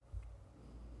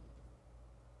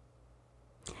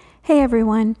Hey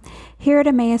everyone! Here at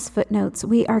Emmaus Footnotes,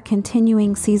 we are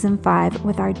continuing Season 5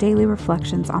 with our daily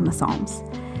reflections on the Psalms.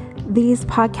 These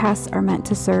podcasts are meant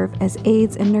to serve as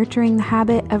aids in nurturing the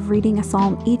habit of reading a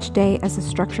psalm each day as a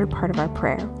structured part of our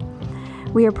prayer.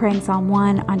 We are praying Psalm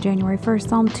 1 on January 1st,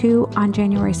 Psalm 2 on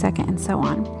January 2nd, and so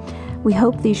on. We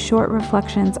hope these short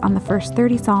reflections on the first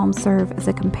 30 Psalms serve as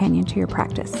a companion to your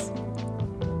practice.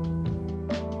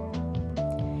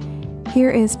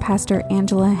 Here is Pastor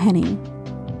Angela Henning.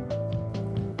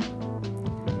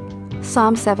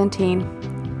 Psalm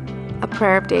 17, a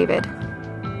prayer of David.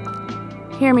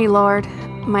 Hear me, Lord,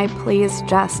 my plea is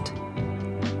just.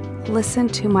 Listen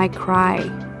to my cry.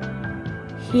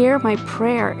 Hear my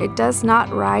prayer, it does not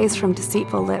rise from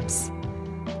deceitful lips.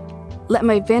 Let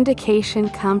my vindication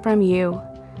come from you.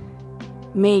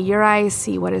 May your eyes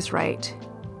see what is right.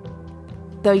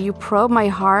 Though you probe my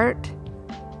heart,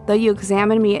 though you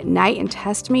examine me at night and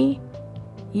test me,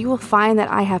 you will find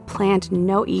that I have planned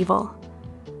no evil.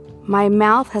 My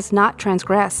mouth has not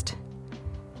transgressed.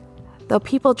 Though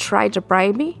people tried to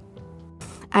bribe me,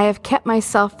 I have kept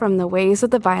myself from the ways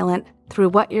of the violent through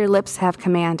what your lips have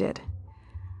commanded.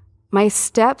 My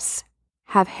steps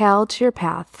have held to your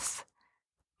paths.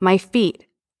 My feet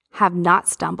have not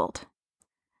stumbled.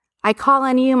 I call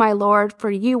on you, my Lord,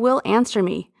 for you will answer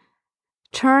me.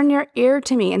 Turn your ear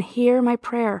to me and hear my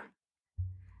prayer.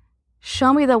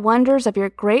 Show me the wonders of your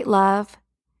great love.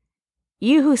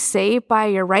 You who save by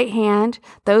your right hand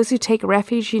those who take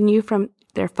refuge in you from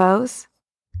their foes.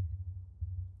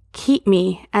 Keep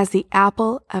me as the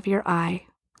apple of your eye.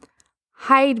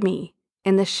 Hide me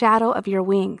in the shadow of your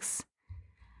wings.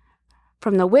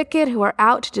 From the wicked who are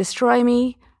out to destroy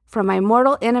me, from my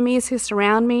mortal enemies who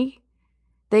surround me,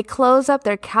 they close up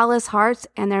their callous hearts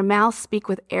and their mouths speak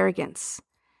with arrogance.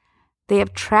 They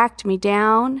have tracked me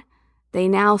down. They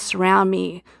now surround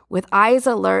me with eyes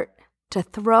alert to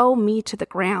throw me to the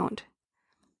ground.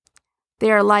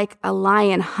 They are like a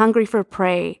lion hungry for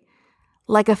prey,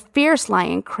 like a fierce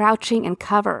lion crouching in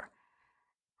cover.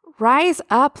 Rise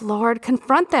up, Lord,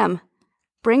 confront them.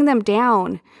 Bring them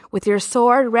down. With your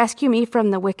sword, rescue me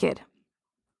from the wicked.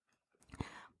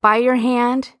 By your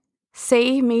hand,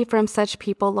 save me from such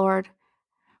people, Lord,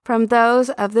 from those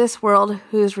of this world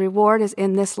whose reward is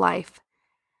in this life.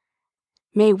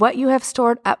 May what you have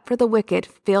stored up for the wicked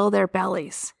fill their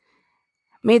bellies.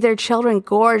 May their children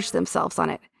gorge themselves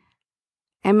on it,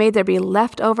 and may there be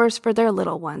leftovers for their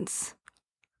little ones.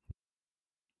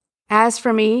 As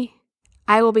for me,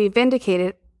 I will be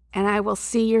vindicated, and I will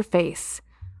see your face.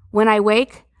 When I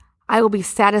wake, I will be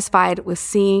satisfied with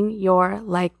seeing your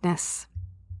likeness.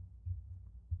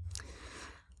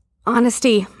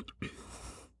 Honesty.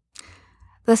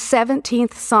 The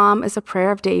 17th Psalm is a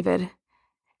prayer of David.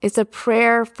 It's a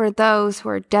prayer for those who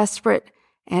are desperate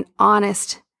and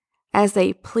honest as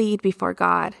they plead before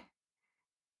God.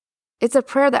 It's a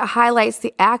prayer that highlights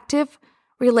the active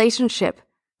relationship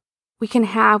we can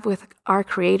have with our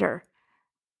Creator,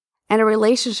 and a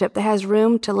relationship that has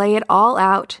room to lay it all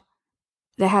out,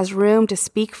 that has room to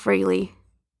speak freely.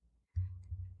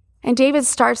 And David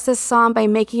starts this psalm by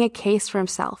making a case for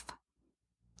himself,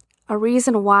 a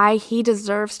reason why he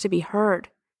deserves to be heard.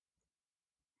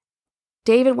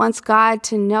 David wants God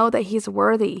to know that he's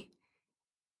worthy.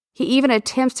 He even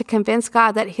attempts to convince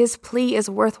God that his plea is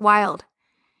worthwhile.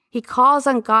 He calls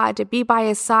on God to be by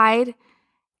his side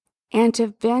and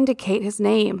to vindicate his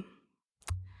name.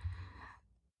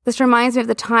 This reminds me of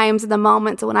the times and the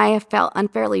moments when I have felt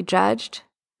unfairly judged,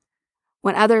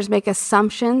 when others make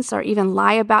assumptions or even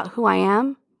lie about who I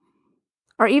am,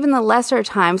 or even the lesser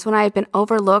times when I have been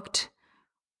overlooked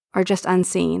or just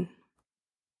unseen.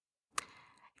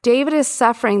 David is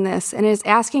suffering this and is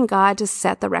asking God to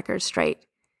set the record straight.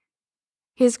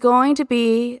 He's going to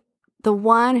be the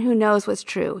one who knows what's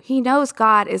true. He knows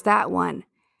God is that one.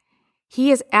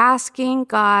 He is asking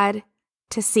God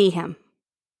to see him.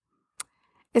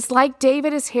 It's like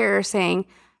David is here saying,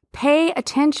 pay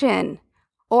attention.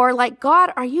 Or like,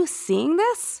 God, are you seeing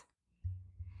this?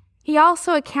 He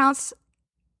also accounts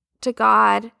to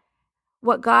God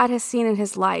what God has seen in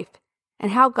his life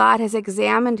and how God has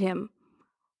examined him,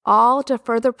 all to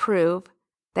further prove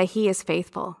that he is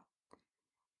faithful.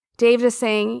 David is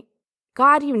saying,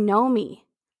 God, you know me.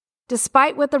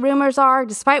 Despite what the rumors are,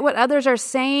 despite what others are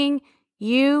saying,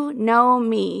 you know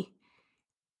me.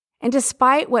 And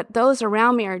despite what those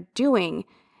around me are doing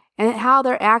and how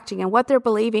they're acting and what they're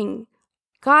believing,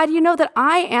 God, you know that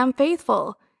I am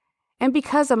faithful. And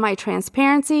because of my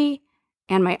transparency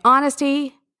and my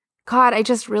honesty, God, I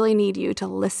just really need you to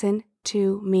listen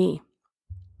to me.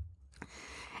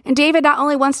 And David not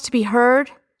only wants to be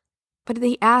heard, but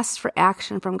he asks for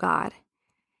action from God.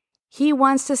 He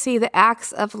wants to see the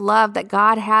acts of love that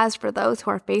God has for those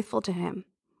who are faithful to him.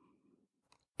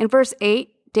 In verse 8,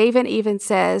 David even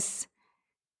says,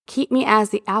 "Keep me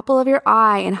as the apple of your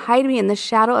eye and hide me in the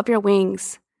shadow of your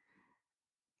wings."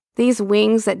 These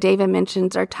wings that David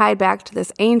mentions are tied back to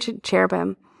this ancient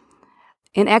cherubim.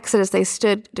 In Exodus, they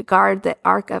stood to guard the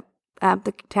ark of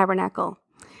the tabernacle.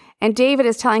 And David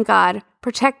is telling God,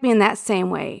 protect me in that same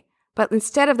way. But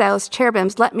instead of those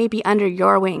cherubims, let me be under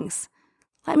your wings.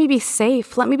 Let me be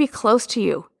safe. Let me be close to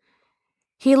you.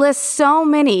 He lists so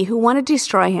many who want to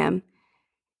destroy him.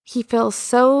 He feels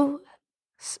so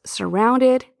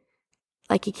surrounded,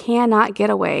 like he cannot get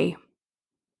away.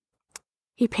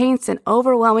 He paints an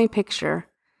overwhelming picture,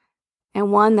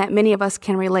 and one that many of us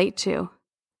can relate to.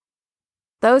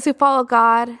 Those who follow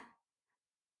God,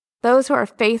 those who are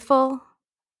faithful,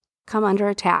 come under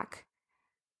attack.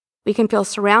 We can feel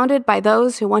surrounded by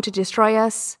those who want to destroy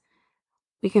us.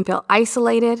 We can feel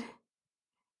isolated.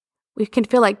 We can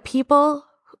feel like people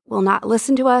will not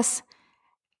listen to us,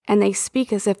 and they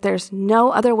speak as if there's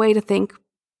no other way to think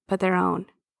but their own.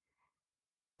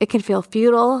 It can feel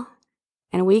futile,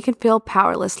 and we can feel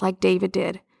powerless like David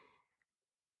did.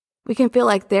 We can feel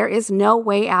like there is no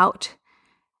way out.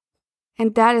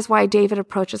 And that is why David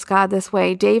approaches God this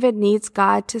way. David needs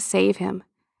God to save him.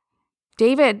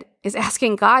 David is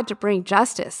asking God to bring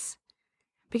justice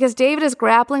because David is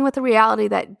grappling with the reality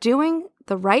that doing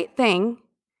the right thing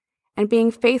and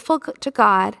being faithful to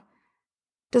God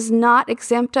does not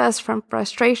exempt us from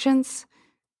frustrations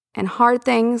and hard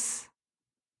things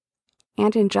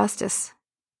and injustice.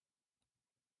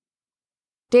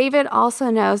 David also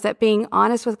knows that being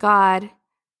honest with God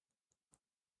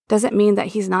doesn't mean that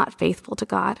he's not faithful to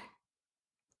God.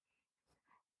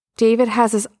 David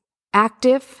has this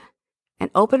active and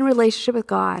open relationship with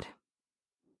God.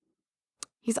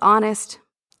 He's honest.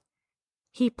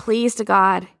 He pleads to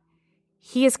God.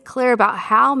 He is clear about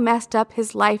how messed up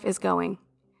his life is going.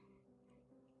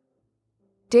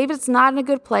 David's not in a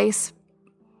good place,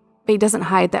 but he doesn't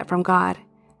hide that from God,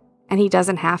 and he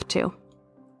doesn't have to.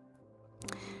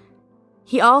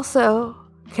 He also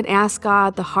can ask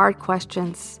God the hard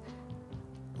questions,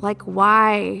 like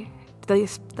why do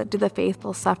the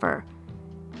faithful suffer?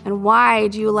 And why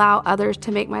do you allow others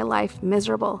to make my life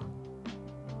miserable?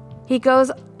 He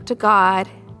goes to God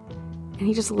and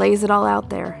he just lays it all out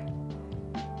there.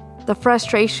 The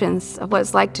frustrations of what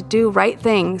it's like to do right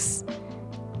things,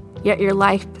 yet your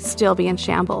life still be in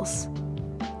shambles.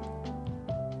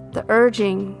 The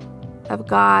urging of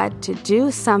God to do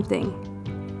something.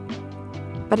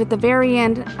 But at the very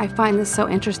end, I find this so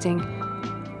interesting.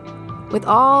 With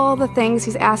all the things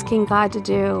he's asking God to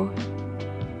do,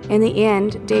 in the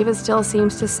end, David still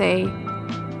seems to say,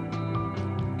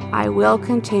 I will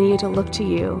continue to look to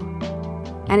you,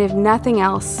 and if nothing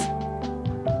else,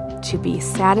 to be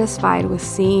satisfied with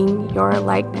seeing your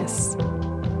likeness.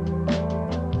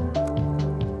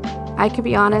 I could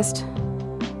be honest.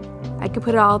 I could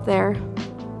put it all out there,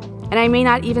 and I may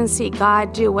not even see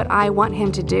God do what I want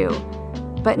him to do.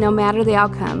 But no matter the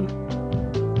outcome,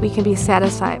 we can be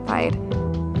satisfied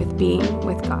with being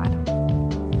with God.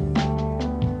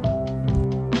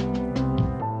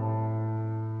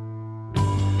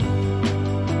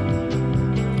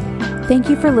 Thank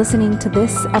you for listening to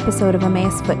this episode of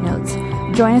Emmaus Footnotes.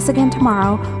 Join us again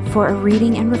tomorrow for a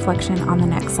reading and reflection on the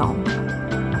next psalm.